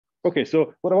Okay,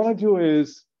 so what I want to do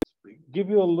is give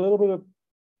you a little bit of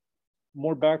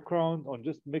more background on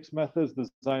just mixed methods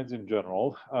designs in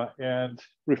general, and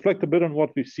reflect a bit on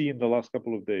what we've seen in the last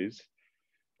couple of days.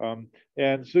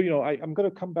 And so, I'm going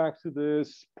to come back to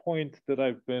this point that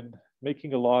I've been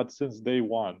making a lot since day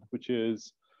one, which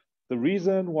is the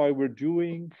reason why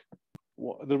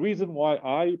the reason why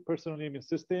I personally am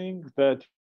insisting that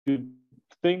you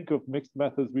think of mixed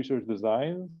methods research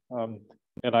design,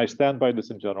 and I stand by this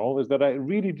in general, is that I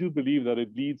really do believe that it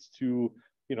leads to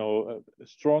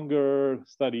stronger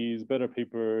studies, better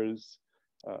papers,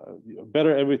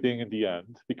 better everything in the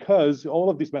end, because all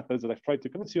of these methods that I've tried to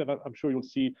convince you, and I'm sure you'll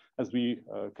see as we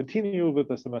continue with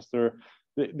the semester,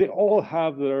 they all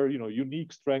have their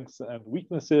unique strengths and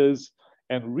weaknesses,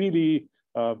 and really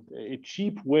a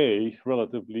cheap way,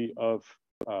 relatively, of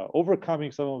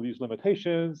overcoming some of these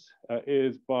limitations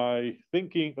is by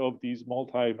thinking of these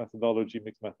multi-methodology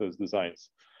mixed methods designs.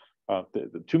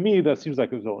 To me, that seems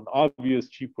like an obvious,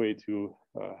 cheap way to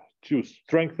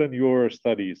strengthen your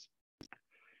studies.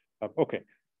 Okay,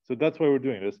 so that's why we're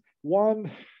doing this. One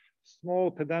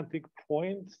small pedantic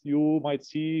point, you might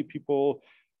see people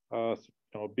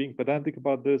being pedantic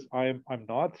about this. I'm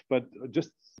not, but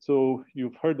just so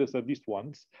you've heard this at least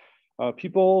once,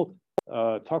 people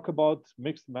talk about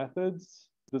mixed methods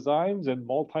designs and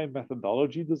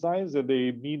multi-methodology designs, and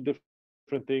they mean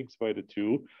different things by the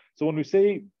two. So when we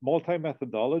say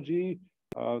multi-methodology,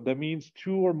 that means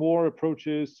two or more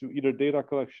approaches to either data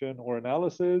collection or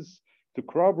analysis to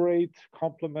corroborate,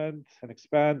 complement, and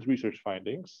expand research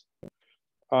findings.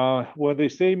 When they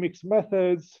say mixed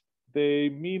methods, they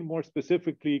mean more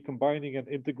specifically combining and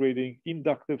integrating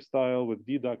inductive style with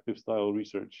deductive style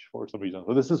research for some reason.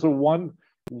 So this is one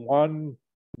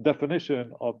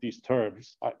definition of these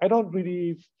terms.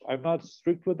 I'm not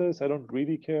strict with this. I don't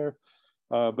really care.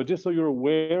 But just so you're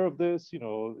aware of this,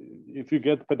 if you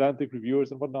get pedantic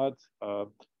reviewers and whatnot,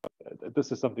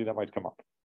 this is something that might come up.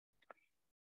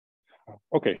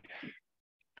 Okay.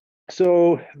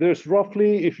 So there's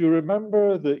roughly, if you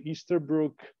remember the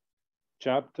Easterbrook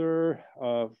chapter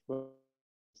of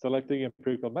selecting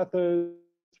empirical methods,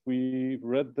 we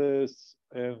read this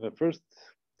in the first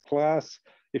class.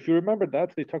 If you remember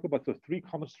that, they talk about the 3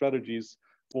 common strategies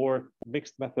for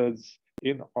mixed methods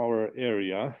in our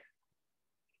area.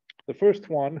 The first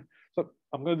one, so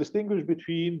I'm going to distinguish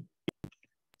between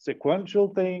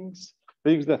sequential things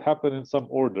that happen in some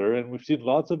order, and we've seen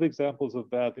lots of examples of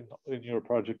that in your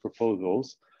project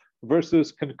proposals,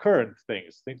 versus concurrent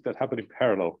things that happen in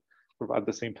parallel or at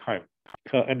the same time.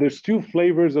 And there's 2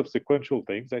 flavors of sequential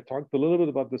things. I talked a little bit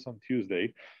about this on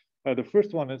Tuesday. The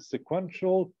first one is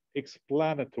sequential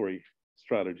explanatory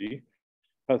strategy.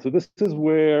 So this is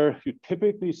where you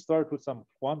typically start with some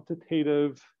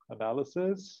quantitative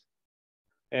analysis,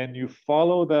 and you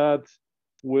follow that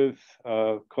with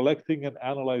collecting and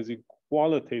analyzing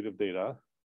qualitative data.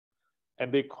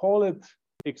 And they call it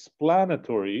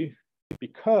explanatory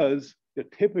because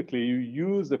typically you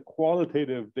use the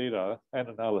qualitative data and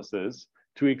analysis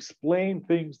to explain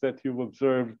things that you've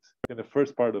observed in the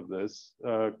first part of this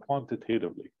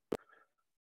quantitatively.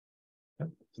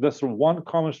 So that's one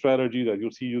common strategy that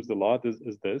you'll see used a lot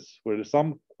is this, where there's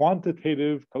some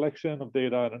quantitative collection of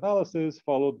data and analysis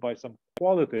followed by some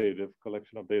qualitative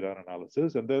collection of data and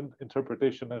analysis, and then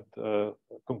interpretation and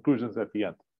conclusions at the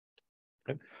end.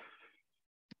 Okay.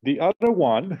 The other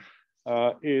one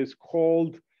is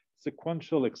called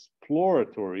sequential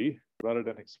exploratory rather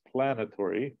than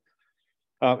explanatory.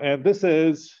 And this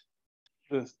is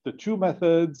the 2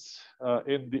 methods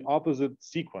in the opposite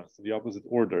sequence, in the opposite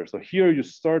order. So here you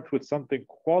start with something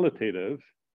qualitative,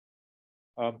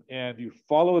 and you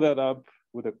follow that up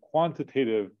with a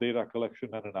quantitative data collection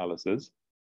and analysis.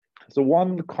 So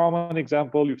one common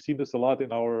example, you've seen this a lot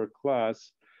in our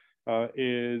class,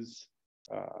 is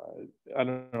I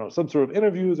don't know, some sort of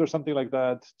interviews or something like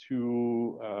that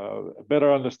to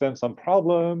better understand some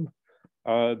problem,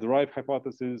 derive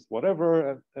hypothesis,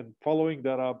 whatever, and following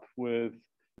that up with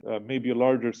maybe a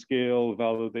larger scale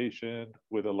validation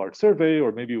with a large survey,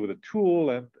 or maybe with a tool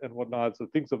and whatnot, so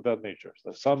things of that nature.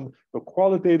 So some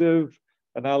qualitative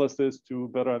analysis to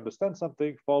better understand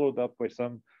something, followed up by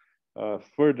some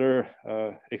further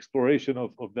exploration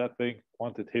of that thing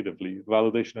quantitatively,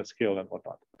 validation at scale and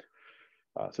whatnot.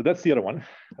 So that's the other one.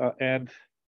 And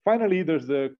finally, there's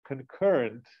the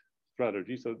concurrent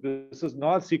strategy. So this is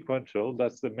not sequential.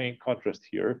 That's the main contrast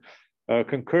here.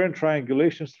 Concurrent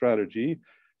triangulation strategy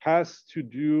has to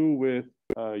do with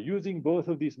using both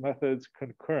of these methods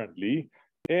concurrently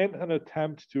in an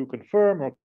attempt to confirm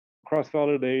or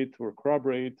cross-validate or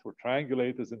corroborate or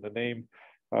triangulate, as in the name,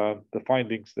 the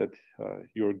findings that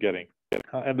you're getting.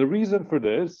 And the reason for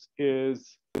this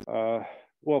is,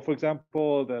 well, for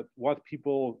example, that what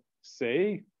people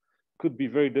say could be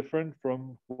very different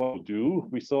from what we do.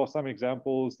 We saw some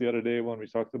examples the other day when we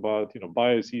talked about,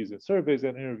 biases in surveys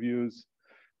and interviews.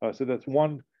 So that's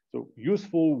one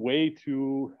useful way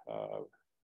to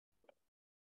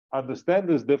understand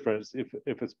this difference,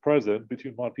 if it's present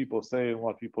between what people say and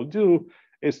what people do,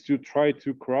 is to try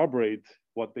to corroborate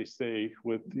what they say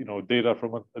with data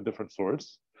from a different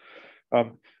source.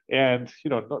 And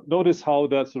notice how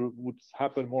that sort of would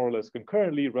happen more or less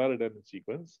concurrently rather than in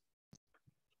sequence.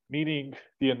 Meaning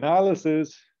the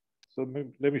analysis, so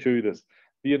let me show you this.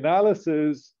 The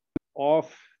analysis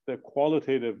of the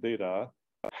qualitative data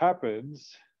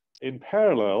happens in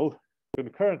parallel,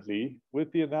 concurrently,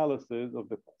 with the analysis of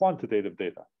the quantitative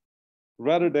data,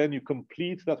 rather than you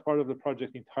complete that part of the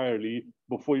project entirely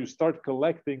before you start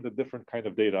collecting the different kind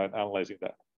of data and analyzing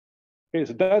that. Okay,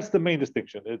 so that's the main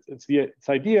distinction. It's the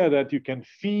idea that you can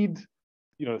feed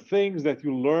things that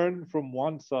you learn from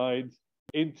one side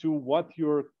into what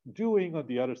you're doing on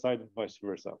the other side and vice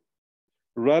versa.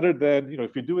 Rather than,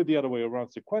 if you do it the other way around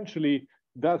sequentially,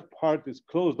 that part is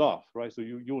closed off, right? So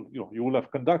you will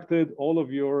have conducted all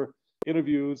of your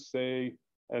interviews, say,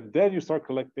 and then you start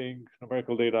collecting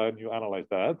numerical data and you analyze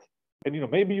that. And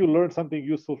maybe you learn something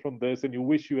useful from this and you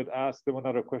wish you had asked them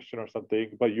another question or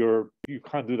something, but you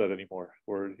can't do that anymore.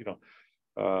 Or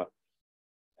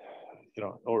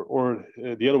or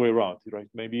the other way around, right?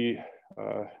 Maybe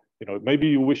maybe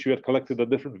you wish you had collected a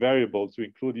different variable to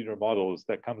include in your models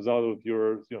that comes out of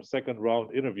your second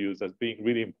round interviews as being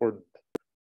really important.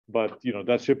 But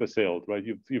that ship has sailed, right?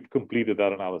 You've completed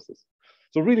that analysis.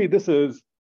 So really, this is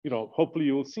hopefully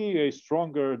you will see a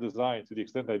stronger design to the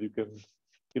extent that you can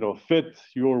fit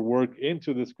your work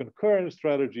into this concurrent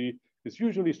strategy. Is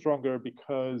usually stronger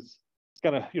because it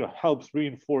kind of helps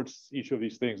reinforce each of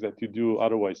these things that you do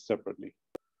otherwise separately.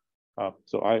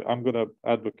 So I'm going to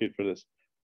advocate for this.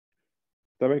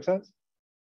 That make sense?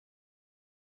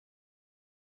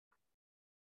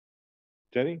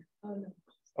 Jenny? Oh, no.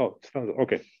 Oh,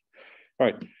 okay. All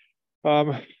right.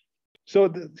 So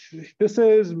this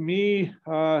is me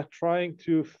trying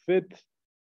to fit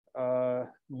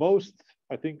most,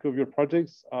 I think, of your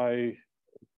projects. I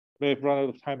may have run out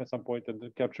of time at some point and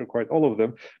didn't capture quite all of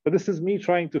them, but this is me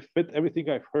trying to fit everything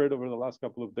I've heard over the last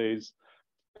couple of days,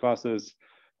 classes,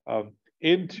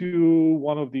 into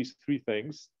one of these three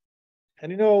things.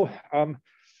 And so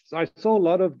I saw a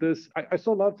lot of this. I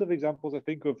saw lots of examples, I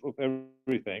think, of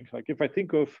everything. Like if I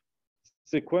think of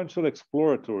sequential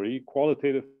exploratory,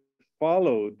 qualitative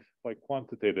followed by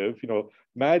quantitative,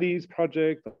 Maddie's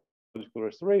project, logical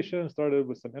restoration, started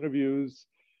with some interviews,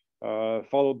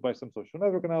 followed by some social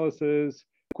network analysis.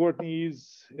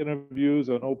 Courtney's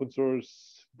interviews on open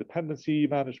source dependency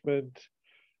management,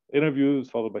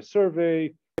 interviews followed by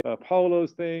survey.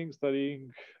 Paolo's thing, studying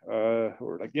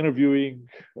or like interviewing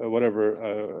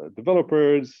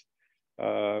developers,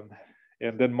 and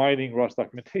then mining ROS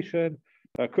documentation.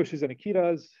 Kush's and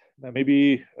Akita's,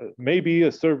 maybe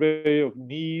a survey of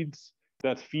needs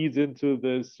that feeds into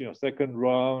this second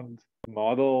round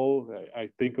model. I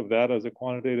think of that as a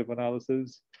quantitative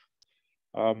analysis.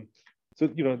 So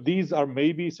these are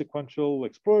maybe sequential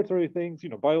exploratory things.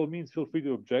 By all means, feel free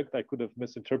to object. I could have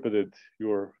misinterpreted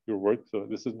your work. So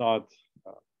this is not.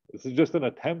 This is just an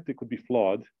attempt. It could be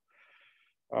flawed.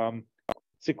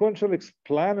 Sequential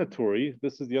explanatory.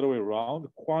 This is the other way around.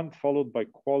 Quant followed by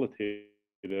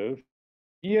qualitative.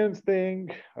 Ian's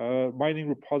thing. Mining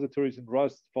repositories in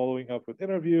Rust, following up with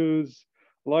interviews.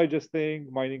 Elijah's thing.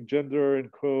 Mining gender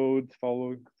and code,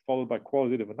 followed by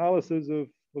qualitative analysis of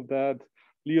that.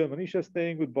 Leo and Manisha's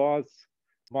thing with bots,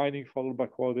 mining followed by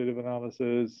qualitative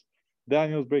analysis.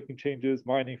 Daniel's breaking changes,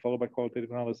 mining followed by qualitative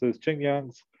analysis. Cheng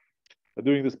Yang's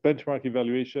doing this benchmark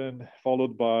evaluation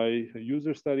followed by a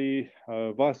user study.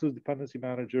 Vasu's dependency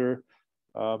manager,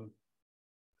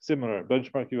 similar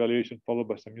benchmark evaluation followed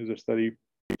by some user study.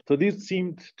 So these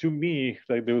seemed to me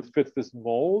like they would fit this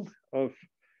mold of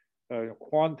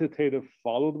quantitative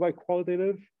followed by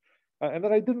qualitative. And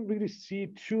then I didn't really see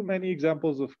too many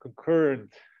examples of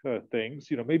concurrent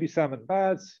things. Maybe Sam and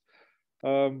Matt's,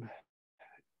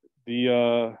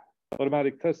 the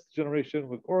automatic test generation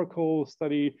with Oracle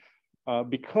study,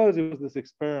 because it was this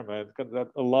experiment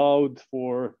that allowed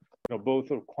for both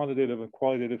sort of quantitative and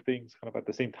qualitative things kind of at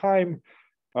the same time.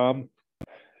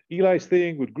 Eli's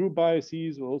thing with group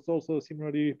biases was also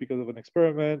similarly because of an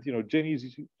experiment.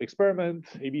 Jenny's experiment,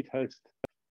 A/B test.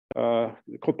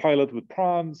 Copilot with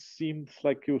prompts seemed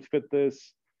like it would fit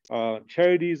this.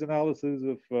 Charity's analysis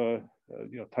of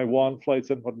Taiwan flights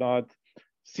and whatnot.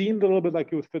 seemed a little bit like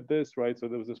it would fit this, right? So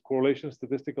there was this correlation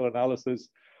statistical analysis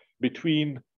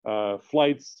between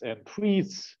flights and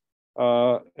tweets,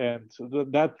 and so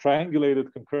that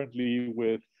triangulated concurrently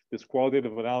with this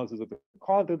qualitative analysis of the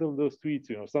content of those tweets,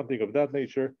 something of that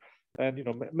nature. And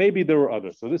maybe there were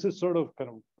others. So this is sort of kind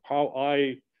of how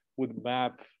I would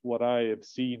map what I have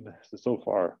seen so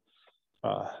far.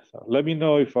 So let me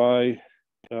know if A,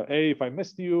 if I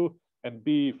missed you, and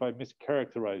B, if I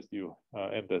mischaracterized you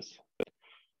in this.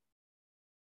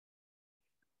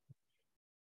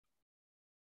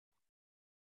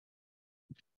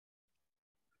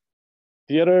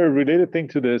 The other related thing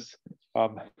to this,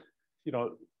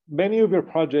 many of your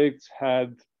projects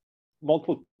had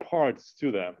multiple parts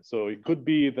to them. So it could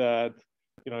be that,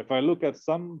 if I look at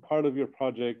some part of your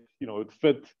project, it would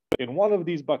fit in one of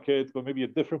these buckets, but maybe a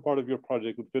different part of your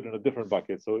project would fit in a different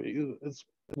bucket. So it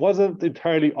wasn't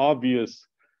entirely obvious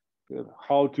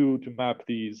how to map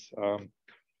these,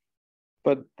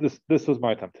 but this was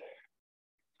my attempt.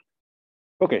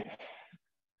 Okay.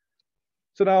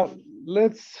 So now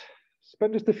let's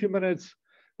spend just a few minutes.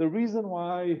 The reason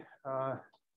why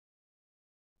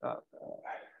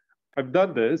I've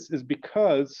done this is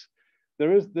because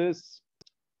there is this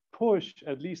push,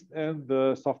 at least in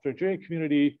the software engineering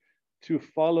community, to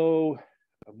follow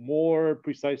more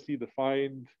precisely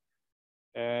defined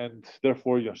and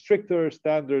therefore stricter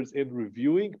standards in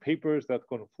reviewing papers that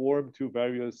conform to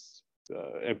various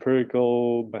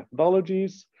empirical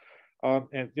methodologies.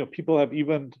 And people have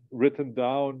even written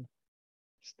down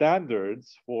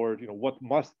standards for what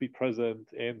must be present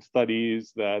in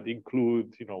studies that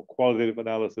include qualitative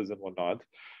analysis and whatnot.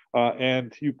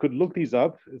 And you could look these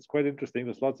up. It's quite interesting.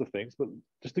 There's lots of things, but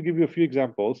just to give you a few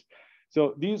examples.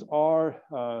 So these are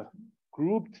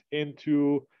grouped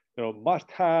into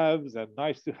must-haves and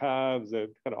nice-to-haves and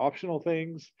kind of optional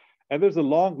things. And there's a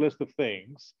long list of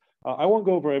things. I won't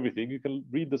go over everything. You can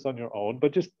read this on your own,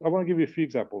 but I want to give you a few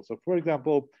examples. So for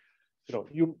example,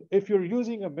 if you're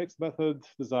using a mixed method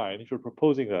design, if you're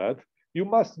proposing that, you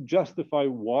must justify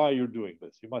why you're doing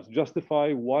this. You must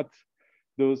justify what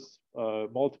those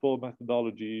multiple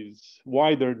methodologies,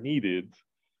 why they're needed.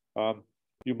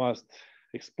 You must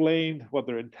explain what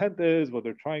their intent is, what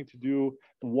they're trying to do,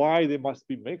 why they must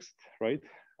be mixed, right?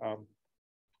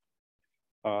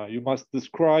 You must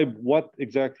describe what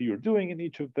exactly you're doing in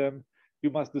each of them. You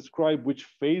must describe which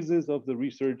phases of the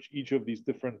research each of these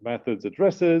different methods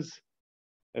addresses,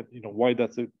 and why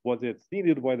what it's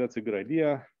needed, why that's a good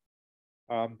idea.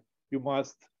 You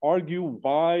must argue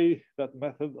why that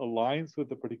method aligns with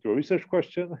a particular research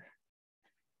question.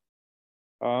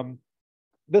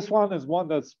 This one is one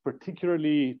that's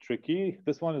particularly tricky.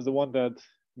 This one is the one that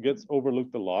gets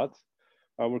overlooked a lot.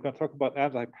 We're going to talk about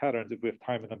anti-patterns if we have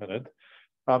time in a minute.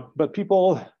 But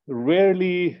people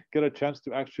rarely get a chance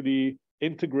to actually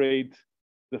integrate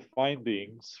the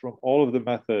findings from all of the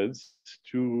methods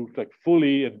to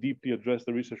fully and deeply address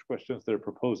the research questions they're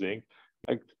proposing.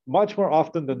 Much more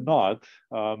often than not,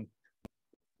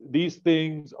 these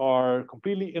things are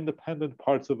completely independent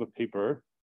parts of a paper.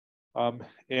 And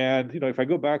if I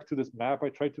go back to this map I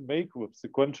tried to make with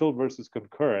sequential versus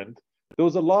concurrent, there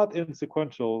was a lot in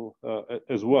sequential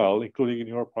as well, including in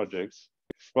your projects,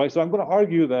 right? So I'm going to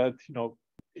argue that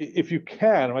if you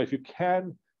can, right, if you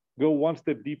can go one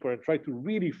step deeper and try to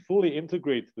really fully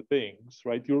integrate the things,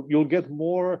 right, you'll get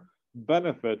more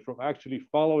benefit from actually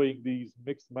following these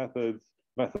mixed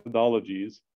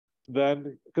methodologies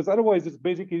than, because otherwise it's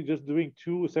basically just doing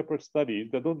two separate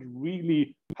studies that don't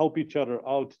really help each other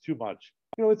out too much.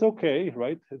 It's okay,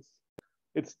 right?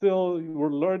 It's still, we're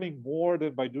learning more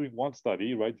than by doing one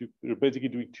study, right? You're basically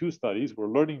doing two studies. We're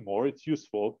learning more. It's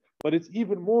useful, but it's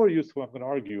even more useful, I'm going to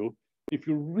argue, if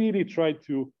you really try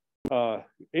to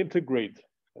integrate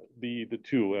the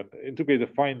two and integrate the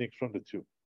findings from the two.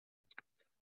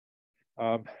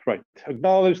 Right.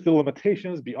 Acknowledge the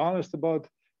limitations. Be honest about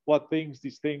what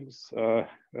these things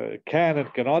can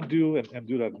and cannot do, and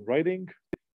do that in writing.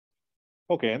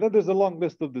 Okay, and then there's a long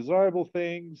list of desirable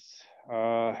things.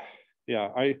 Yeah,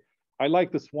 I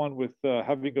like this one with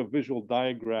having a visual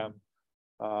diagram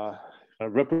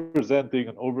representing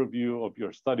an overview of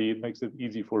your study. It makes it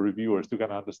easy for reviewers to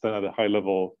kind of understand at a high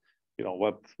level,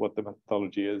 what the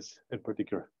methodology is in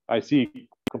particular. I see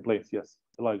complaints. Yes,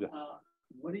 Elijah.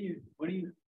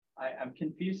 I'm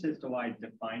confused as to why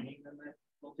defining the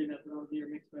multi-methodology or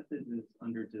mixed methods is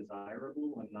under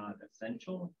desirable and not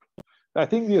essential. I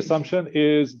think the assumption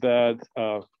is that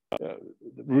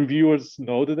reviewers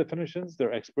know the definitions.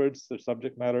 They're experts, they're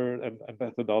subject matter and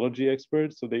methodology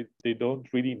experts. So they don't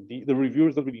really need, the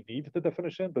reviewers don't really need the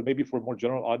definition, but maybe for a more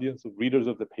general audience of readers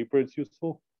of the paper, it's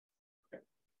useful.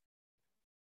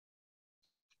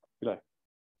 Eli.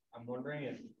 I'm wondering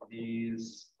if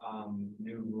these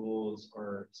new rules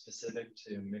are specific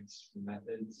to mixed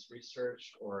methods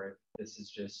research, or if this is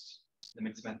just the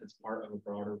mixed methods part of a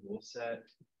broader rule set.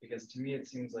 Because to me, it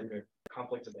seems like a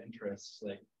conflict of interest.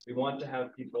 Like, we want to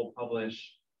have people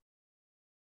publish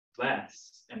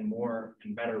less and more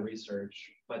and better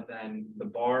research, but then the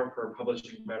bar for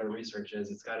publishing better research is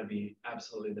it's got to be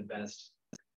absolutely the best,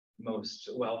 most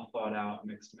well thought out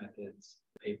mixed methods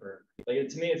paper. Like,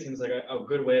 to me, it seems like a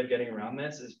good way of getting around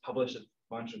this is publish a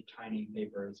bunch of tiny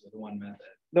papers with one method.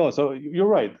 No, so you're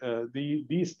right.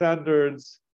 These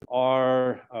standards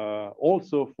are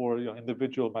also for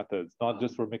individual methods, not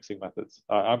just for mixing methods.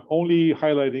 I'm only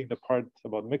highlighting the part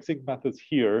about mixing methods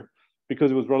here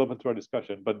because it was relevant to our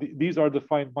discussion. But these are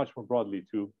defined much more broadly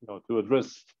to to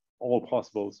address all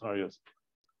possible scenarios.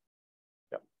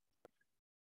 Yeah.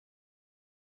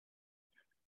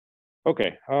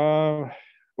 Okay.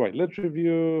 Right. Let's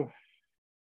review.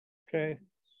 Okay.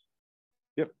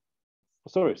 Yep.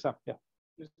 Sorry, Sam. Yeah.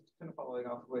 Just kind of following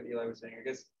off what Eli was saying, I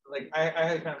guess, like, I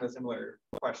had kind of a similar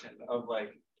question of,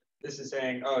 like, this is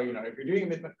saying, oh, if you're doing a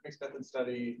mixed method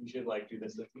study, you should, like, do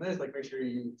this, this, and this. Like, make sure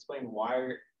you explain why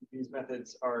these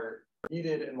methods are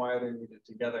needed and why they're needed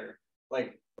together.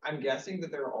 Like, I'm guessing that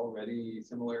they're already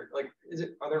similar. Like,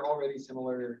 are there already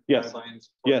similar guidelines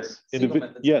for yes. single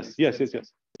methods? Yes. Yeah.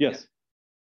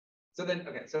 So then,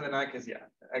 okay,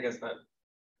 I guess that.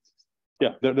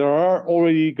 Yeah, there are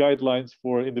already guidelines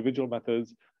for individual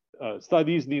methods.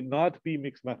 Studies need not be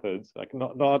mixed methods. Like,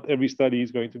 not every study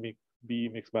is going to be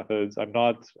mixed methods. I'm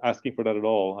not asking for that at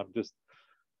all. I'm just,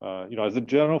 as a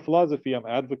general philosophy, I'm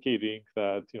advocating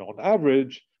that, on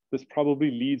average, this probably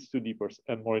leads to deeper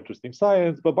and more interesting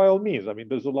science. But by all means, I mean,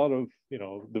 there's a lot of,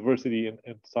 diversity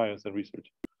in science and research.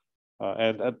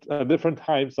 And at different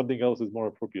times, something else is more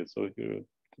appropriate. So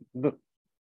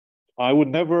I would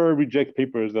never reject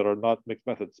papers that are not mixed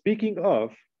methods. Speaking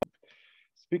of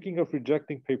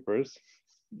rejecting papers,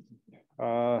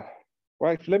 well,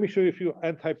 actually, let me show you a few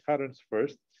anti-patterns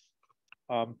first.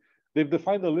 They've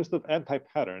defined a list of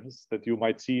anti-patterns that you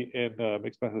might see in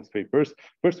mixed methods papers.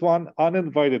 First one,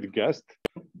 uninvited guest.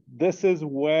 This is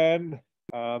when,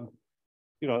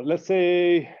 let's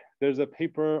say there's a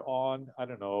paper on, I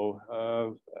don't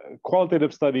know,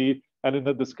 qualitative study, and in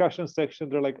the discussion section,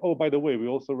 they're like, oh, by the way, we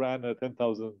also ran a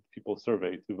 10,000 people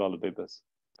survey to validate this,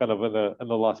 kind of in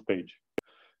the last page.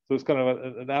 So it's kind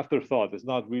of an afterthought. It's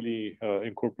not really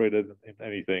incorporated in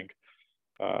anything.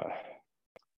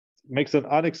 Makes an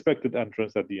unexpected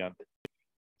entrance at the end.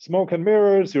 Smoke and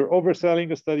mirrors, you're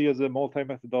overselling a study as a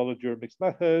multi-methodology or mixed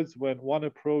methods when one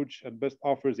approach at best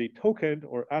offers a token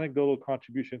or anecdotal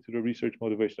contribution to the research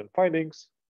motivation and findings.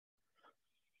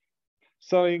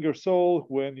 Selling your soul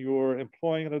when you're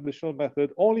employing an additional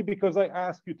method only because I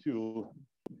asked you to.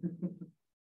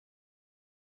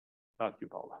 Not you,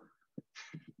 Paula.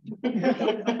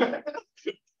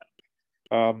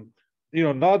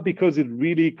 Not because it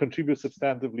really contributes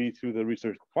substantively to the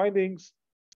research findings.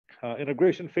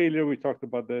 Integration failure, we talked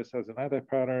about this as an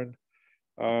anti-pattern.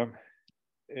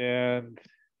 And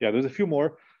yeah, there's a few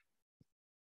more.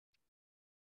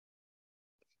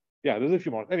 Yeah, there's a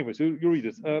few more. Anyway, so you read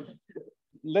this.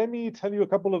 Let me tell you a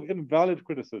couple of invalid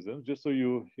criticisms, just so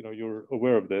you're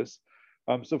aware of this.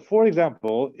 So for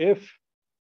example, if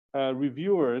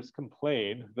reviewers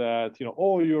complain that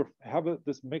you have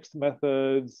this mixed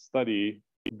methods study,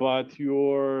 but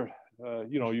your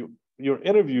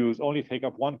interviews only take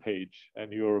up 1 page,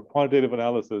 and your quantitative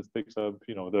analysis takes up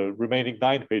the remaining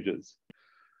 9 pages,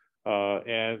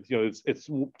 and it's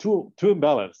too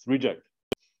imbalanced. Reject.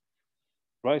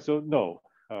 Right. So no,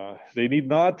 they need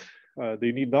not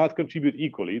contribute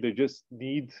equally. They just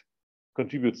need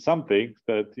contribute something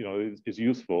that is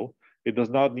useful. It does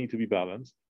not need to be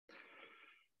balanced.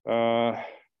 The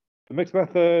mixed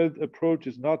method approach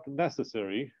is not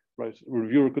necessary, right? A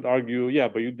reviewer could argue, yeah,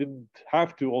 but you didn't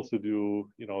have to also do,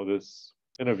 this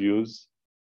interviews.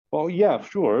 Well, yeah,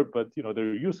 sure, but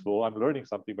they're useful. I'm learning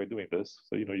something by doing this.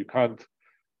 So you can't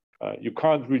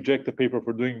reject the paper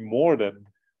for doing more than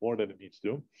it needs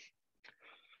to.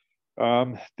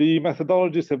 The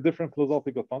methodologies have different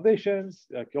philosophical foundations.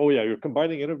 Like, oh yeah, you're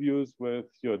combining interviews with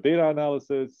data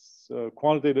analysis,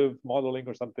 quantitative modeling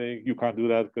or something. You can't do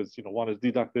that because one is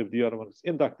deductive, the other one is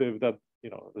inductive. That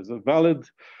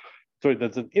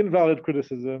that's an invalid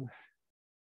criticism.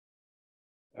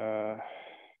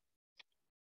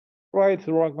 Right,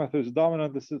 the wrong method is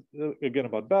dominant. This is again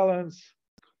about balance.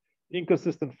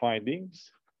 Inconsistent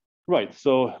findings. Right.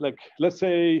 So, like, let's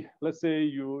say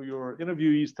your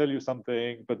interviewees tell you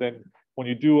something, but then when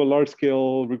you do a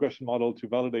large-scale regression model to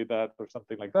validate that or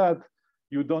something like that,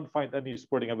 you don't find any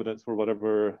supporting evidence for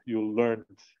whatever you learned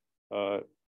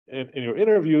in your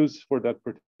interviews for that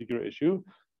particular issue.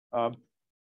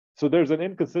 So there's an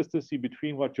inconsistency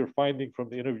between what you're finding from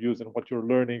the interviews and what you're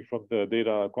learning from the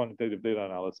data, quantitative data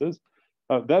analysis.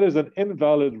 That is an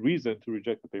invalid reason to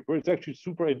reject the paper. It's actually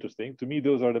super interesting. To me,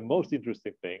 those are the most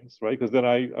interesting things, right? Because then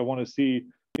I want to see,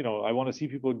 I want to see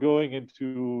people going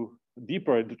into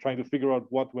deeper into trying to figure out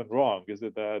what went wrong. Is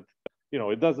it that,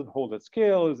 it doesn't hold at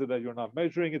scale? Is it that you're not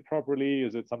measuring it properly?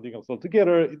 Is it something else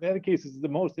altogether? In any case, it's the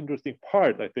most interesting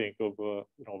part, I think, of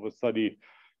a study.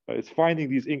 It's finding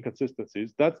these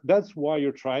inconsistencies. That's why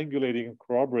you're triangulating and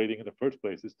corroborating in the first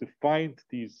place, is to find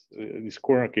these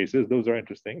corner cases. Those are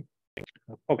interesting.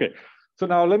 Okay, so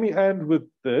now let me end with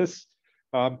this.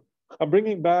 I'm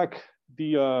bringing back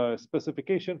the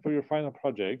specification for your final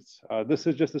projects. This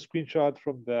is just a screenshot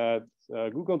from that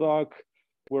Google Doc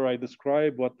where I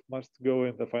describe what must go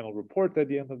in the final report at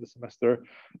the end of the semester.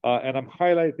 And I'm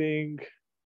highlighting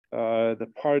the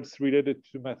parts related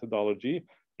to methodology,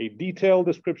 a detailed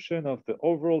description of the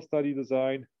overall study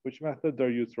design, which methods are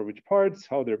used for which parts,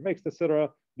 how they're mixed, etc.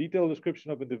 Detailed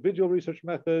description of individual research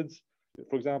methods.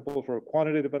 For example, for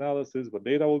quantitative analysis, what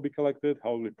data will be collected,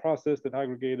 how it will be processed and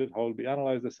aggregated, how it will be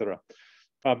analyzed, etc.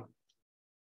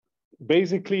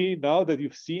 Basically, now that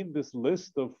you've seen this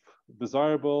list of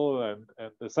desirable and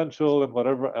essential and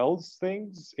whatever else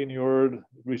things in your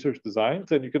research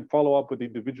designs, and you can follow up with the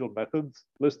individual methods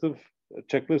list of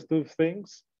checklist of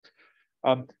things.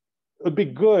 It'd be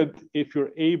good if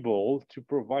you're able to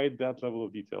provide that level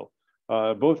of detail.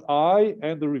 Both I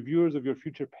and the reviewers of your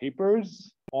future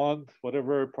papers on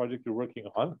whatever project you're working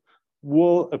on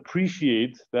will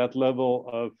appreciate that level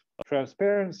of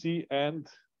transparency and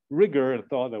rigor and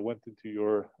thought that went into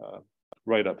your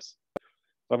write-ups.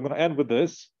 So I'm going to end with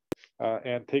this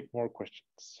and take more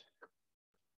questions.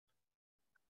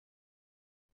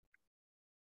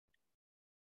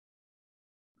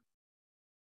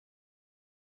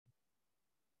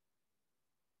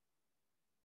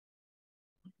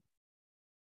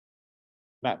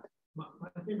 Matt. My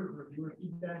favorite reviewer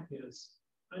feedback is,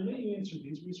 I know you answered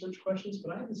these research questions,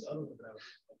 but I have this other one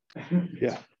about it.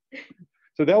 Yeah.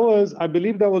 So that was, I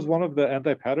believe that was one of the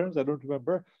anti-patterns. I don't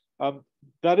remember.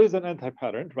 That is an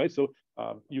anti-pattern, right? So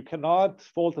you cannot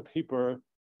fault a paper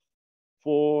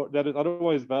for that is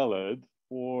otherwise valid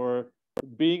for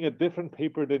being a different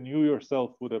paper than you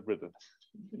yourself would have written.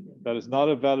 That is not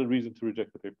a valid reason to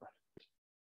reject the paper.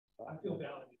 I feel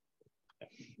validated.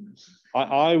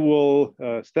 I will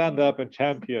stand up and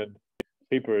champion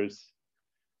papers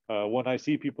when I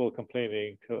see people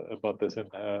complaining about this in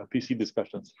PC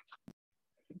discussions.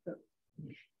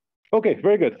 Okay,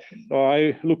 very good. So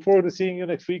I look forward to seeing you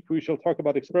next week. We shall talk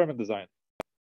about experiment design.